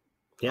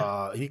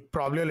 He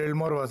probably a little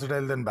more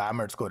versatile than Bam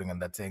at scoring,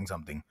 and that's saying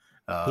something.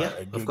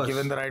 Of course.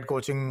 Given the right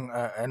coaching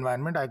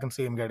environment, I can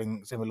see him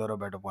getting similar or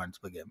better points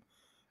per game.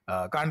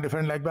 Can't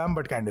defend like Bam,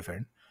 but can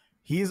defend.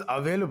 He's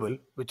available,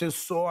 which is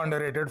so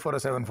underrated for a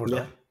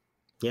 7-footer.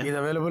 Yeah. He's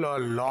available a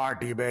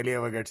lot. He barely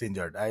ever gets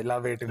injured. I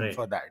love Ayton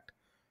for that.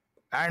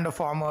 And a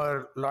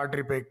former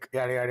lottery pick,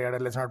 yada, yada, yada.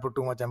 Let's not put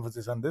too much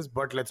emphasis on this,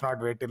 but let's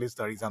not wait till he's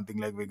 30-something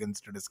like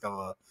Wiggins to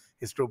discover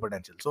his true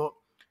potential. So,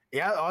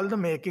 yeah, all the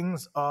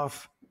makings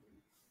of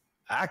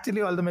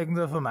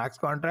a max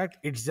contract.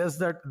 It's just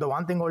that the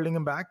one thing holding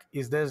him back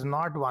is there's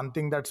not one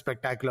thing that's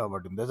spectacular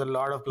about him. There's a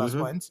lot of plus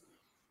points.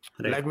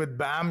 Right. Like with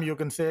Bam, you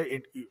can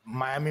say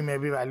Miami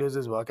maybe values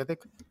his work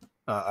ethic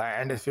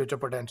and his future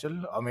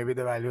potential, or maybe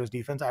they value his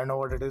defense. I don't know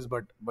what it is,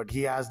 but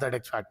he has that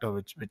X factor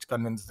which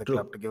convinces the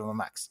club to give him a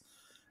max.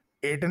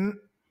 Ayton,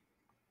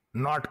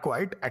 not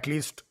quite. At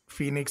least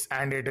Phoenix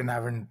and Ayton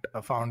haven't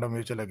found a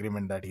mutual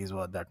agreement that he's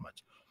worth that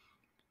much.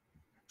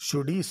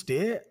 Should he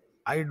stay?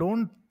 I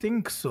don't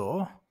think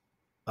so.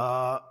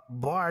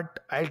 But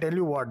I'll tell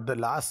you what, the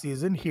last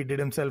season he did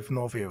himself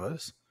no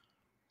favors.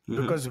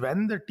 Because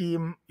when the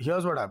team,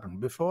 here's what happened.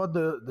 Before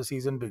the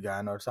season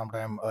began or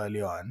sometime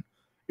early on,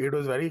 it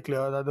was very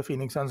clear that the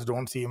Phoenix Suns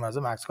don't see him as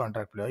a max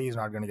contract player. He's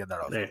not going to get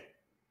that offer.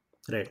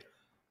 Right.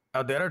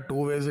 Now, there are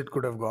two ways it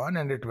could have gone,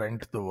 and it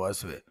went the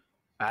worst way.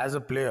 As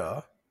a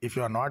player, if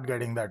you're not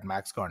getting that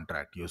max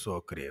contract you so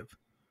crave,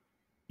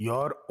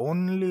 your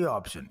only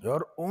option,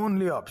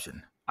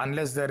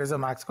 unless there is a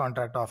max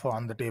contract offer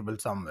on the table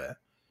somewhere,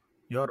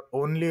 your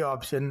only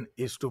option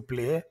is to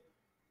play,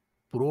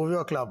 prove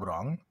your club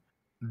wrong,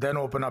 then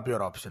open up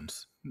your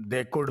options.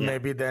 They could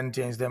maybe then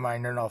change their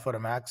mind and offer a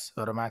max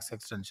or a max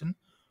extension,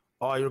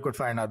 or you could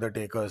find other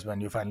takers when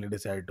you finally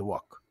decide to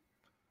walk.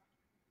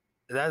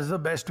 That's the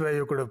best way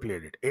you could have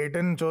played it.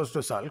 Ayton chose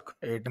to sulk.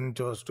 Ayton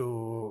chose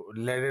to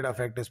let it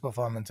affect his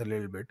performance a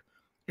little bit.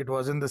 It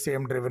wasn't the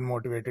same driven,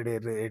 motivated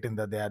Ayton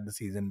that they had the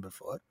season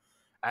before.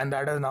 And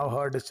that has now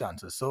hurt his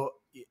chances. So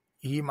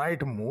he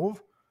might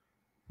move,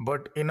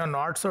 But in a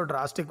not so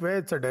drastic way,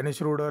 it's a Dennis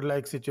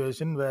Schroeder-like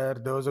situation where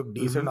there was a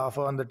decent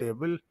offer on the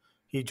table.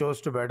 He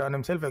chose to bet on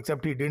himself,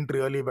 except he didn't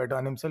really bet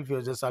on himself. He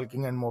was just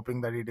sulking and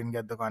moping that he didn't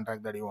get the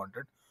contract that he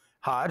wanted.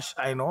 Harsh,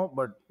 I know,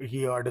 but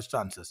he heard his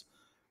chances.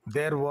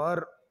 There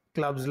were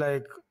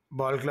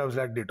ball clubs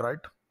like Detroit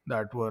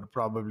that were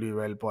probably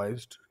well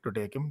poised to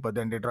take him, but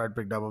then Detroit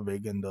picked up a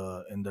big in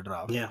the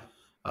draft.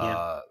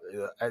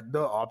 The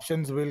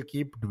options will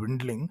keep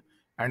dwindling,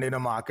 and in a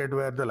market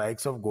where the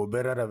likes of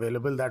Gobert are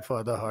available, that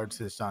further hurts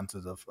his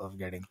chances of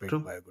getting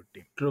picked by a good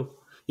team. True.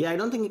 Yeah, I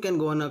don't think he can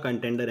go on a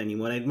contender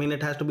anymore. I mean,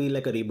 it has to be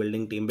like a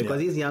rebuilding team because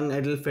he's young.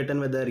 It'll fit in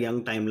with their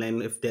young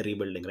timeline if they're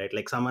rebuilding, right?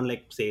 Like someone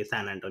like, say,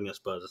 San Antonio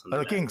Spurs or something.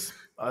 The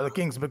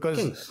Kings,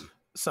 because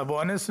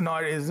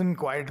Sabonis isn't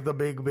quite the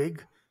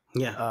big.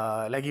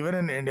 Yeah. Like even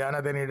in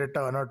Indiana, they needed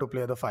Turner to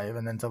play the 5,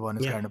 and then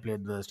Sabonis kind of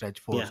played the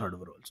stretch 4 sort of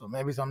role. So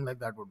maybe something like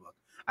that would work.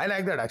 I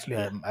like that actually.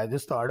 I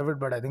just thought of it,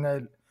 but I think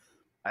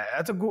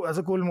that's a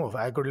cool move.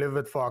 I could live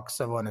with Fox,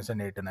 Sabonis,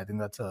 and Ayton. I think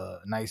that's a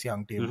nice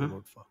young team to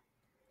root for.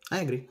 I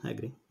agree.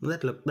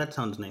 That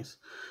sounds nice.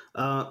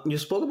 You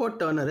spoke about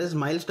Turner. Is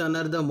Miles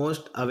Turner the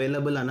most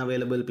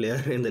unavailable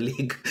player in the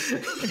league?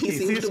 He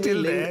seems to be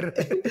linked.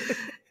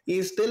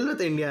 He's still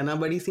with Indiana,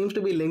 but he seems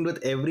to be linked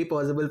with every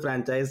possible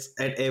franchise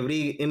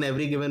in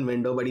every given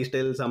window. But he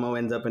still somehow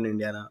ends up in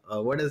Indiana.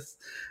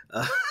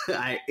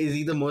 Is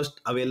he the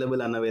most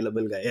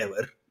unavailable guy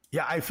ever?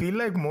 Yeah, I feel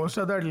like most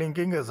of that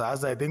linking is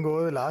us. I think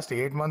over the last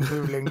 8 months,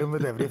 we've linked him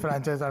with every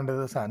franchise under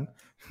the sun.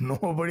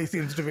 Nobody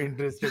seems to be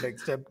interested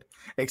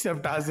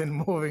except us in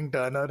moving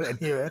Turner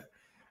anywhere.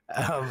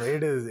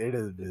 It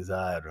is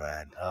bizarre,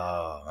 man.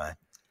 Oh, man.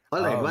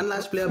 All right, one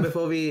last player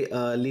before we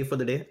leave for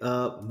the day.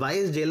 Why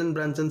is Jalen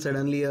Brunson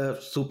suddenly a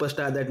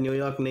superstar that New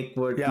York Knicks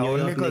would? Yeah,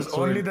 only because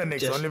of the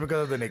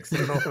Knicks.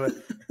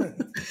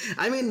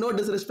 I mean, no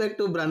disrespect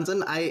to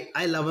Brunson.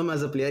 I love him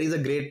as a player. He's a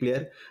great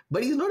player.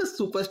 But he's not a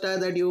superstar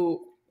that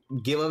you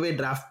give away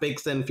draft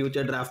picks and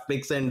future draft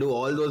picks and do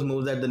all those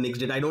moves that the Knicks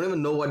did. I don't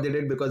even know what they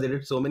did because they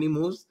did so many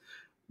moves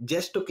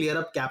just to clear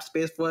up cap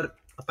space for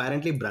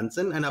apparently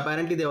Brunson. And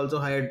apparently they also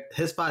hired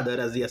his father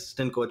as the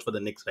assistant coach for the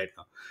Knicks right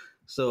now.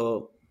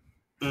 So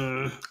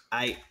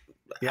I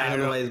don't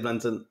know why it's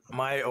Brunson.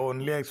 My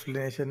only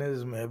explanation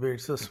is maybe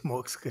it's a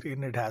smoke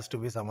screen. It has to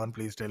be someone.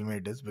 Please tell me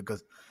it is,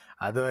 because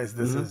otherwise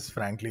this is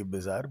frankly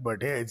bizarre.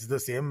 But hey, it's the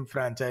same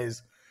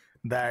franchise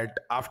that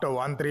after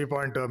one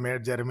 3-pointer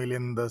made Jeremy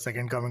Lin the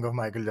second coming of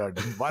Michael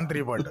Jordan. One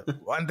three pointer,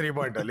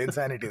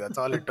 insanity. That's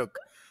all it took.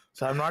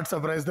 So I'm not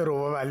surprised they're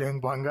overvaluing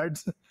point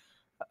guards.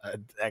 I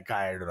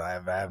don't know. I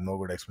have no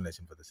good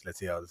explanation for this. Let's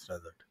see how this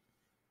turns out.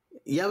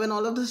 Yeah,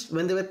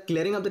 when they were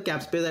clearing up the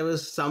cap space, I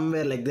was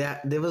somewhere like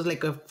there was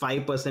like a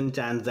 5%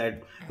 chance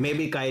that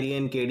maybe Kyrie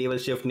and KD will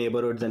shift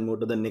neighborhoods and move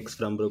to the Knicks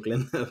from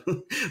Brooklyn.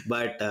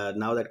 But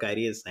now that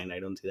Kyrie is signed, I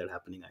don't see that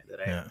happening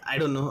either. I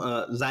don't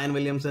know. Zion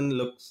Williamson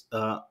looks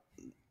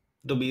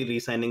to be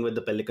re-signing with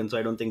the Pelicans, so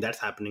I don't think that's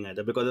happening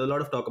either, because there's a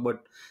lot of talk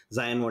about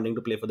Zion wanting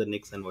to play for the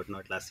Knicks and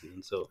whatnot last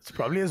season. So it's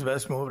probably his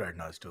best move right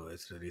now, is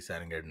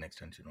re-signing at an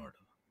extension or whatever.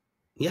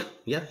 Yeah,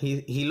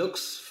 he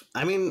looks.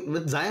 I mean,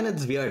 with Zion,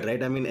 it's weird,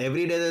 right? I mean,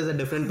 every day there's a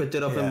different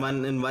picture of him.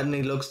 In one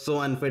he looks so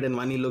unfit, and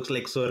one he looks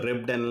like so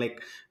ripped, and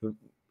like,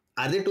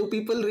 are they two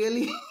people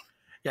really?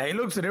 Yeah, he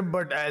looks ripped,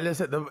 but as I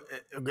said,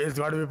 it's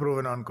got to be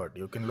proven on court.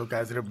 You can look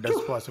as ripped as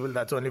possible.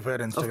 That's only for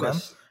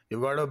Instagram.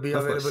 You've got to be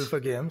available for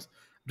games.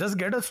 Just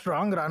get a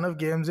strong run of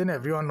games in.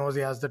 Everyone knows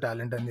he has the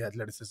talent and the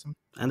athleticism.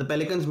 And the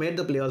Pelicans made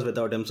the playoffs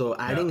without him. So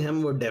adding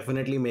him would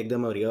definitely make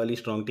them a really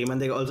strong team.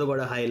 And they also got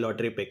a high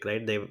lottery pick,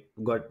 right? They've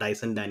got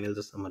Dyson Daniels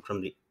or someone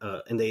from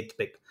in the 8th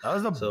pick.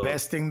 That was the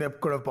best thing they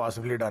could have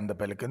possibly done, the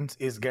Pelicans,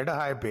 is get a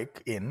high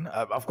pick in.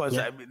 Of course,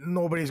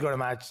 nobody's going to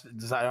match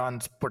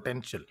Zion's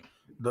potential,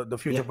 the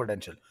future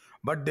potential.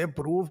 But they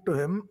proved to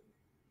him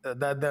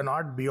that they're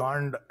not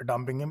beyond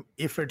dumping him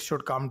if it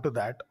should come to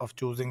that of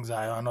choosing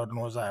Zion or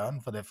no Zion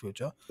for their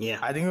future.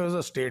 I think it was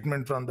a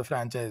statement from the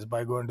franchise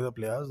by going to the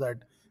players that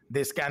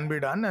this can be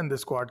done and the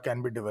squad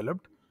can be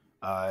developed.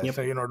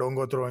 So, don't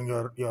go throwing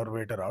your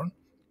weight around.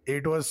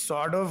 It was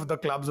sort of the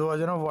club's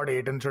version of what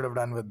Ayton should have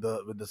done with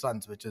the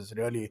Suns, which is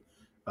really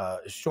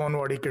shown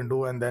what he can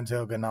do and then say,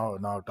 okay,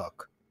 now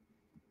talk.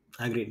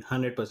 Agreed,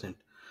 100%.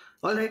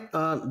 All right,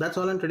 that's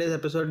all on today's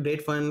episode.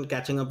 Great fun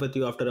catching up with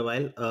you after a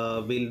while.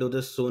 We'll do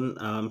this soon.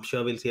 I'm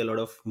sure we'll see a lot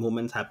of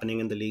movements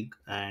happening in the league,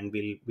 and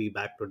we'll be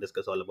back to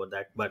discuss all about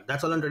that. But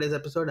that's all on today's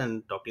episode,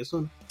 and talk to you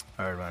soon.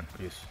 All right, man.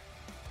 Peace.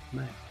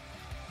 Bye.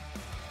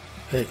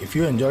 Hey, if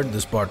you enjoyed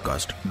this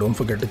podcast, don't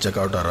forget to check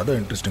out our other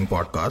interesting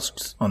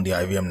podcasts on the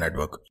IVM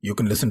network. You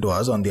can listen to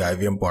us on the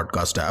IVM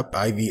podcast app,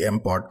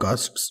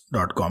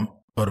 ivmpodcasts.com,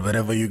 or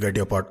wherever you get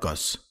your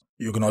podcasts.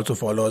 You can also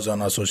follow us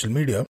on our social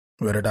media.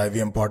 We're at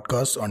IVM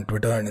Podcasts on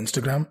Twitter and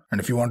Instagram. And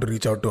if you want to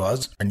reach out to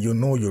us, and you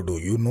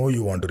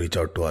want to reach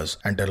out to us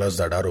and tell us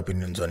that our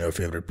opinions on your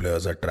favorite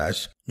players are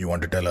trash, you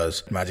want to tell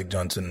us Magic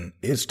Johnson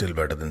is still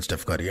better than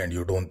Steph Curry and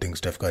you don't think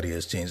Steph Curry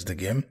has changed the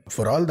game,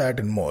 for all that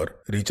and more,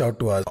 reach out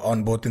to us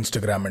on both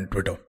Instagram and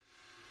Twitter.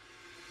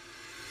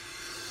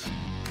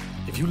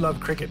 If you love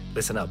cricket,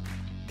 listen up.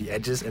 the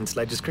Edges and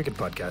Sledges Cricket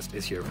Podcast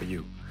is here for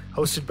you.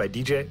 Hosted by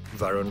DJ,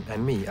 Varun,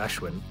 and me,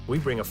 Ashwin, we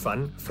bring a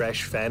fun,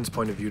 fresh fan's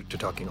point of view to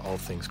talking all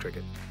things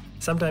cricket.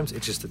 Sometimes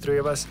it's just the three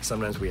of us,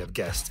 sometimes we have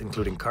guests,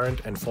 including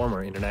current and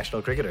former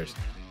international cricketers.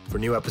 For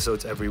new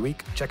episodes every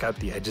week, check out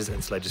the Edges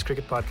and Sledges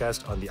Cricket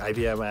Podcast on the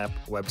IVM app,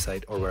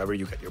 website, or wherever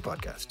you get your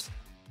podcasts.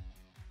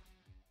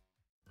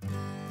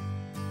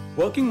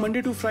 Working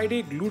Monday to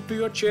Friday glued to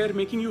your chair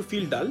making you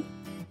feel dull?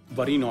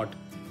 Worry not.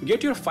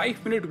 Get your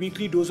 5-minute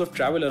weekly dose of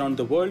travel around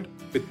the world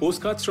with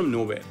Postcards from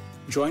Nowhere.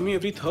 Join me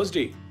every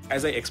Thursday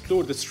as I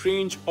explore the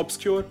strange,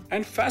 obscure,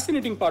 and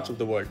fascinating parts of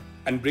the world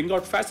and bring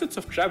out facets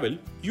of travel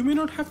you may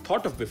not have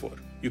thought of before.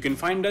 You can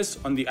find us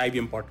on the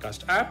IVM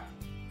Podcast app,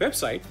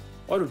 website,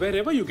 or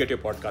wherever you get your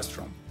podcast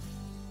from.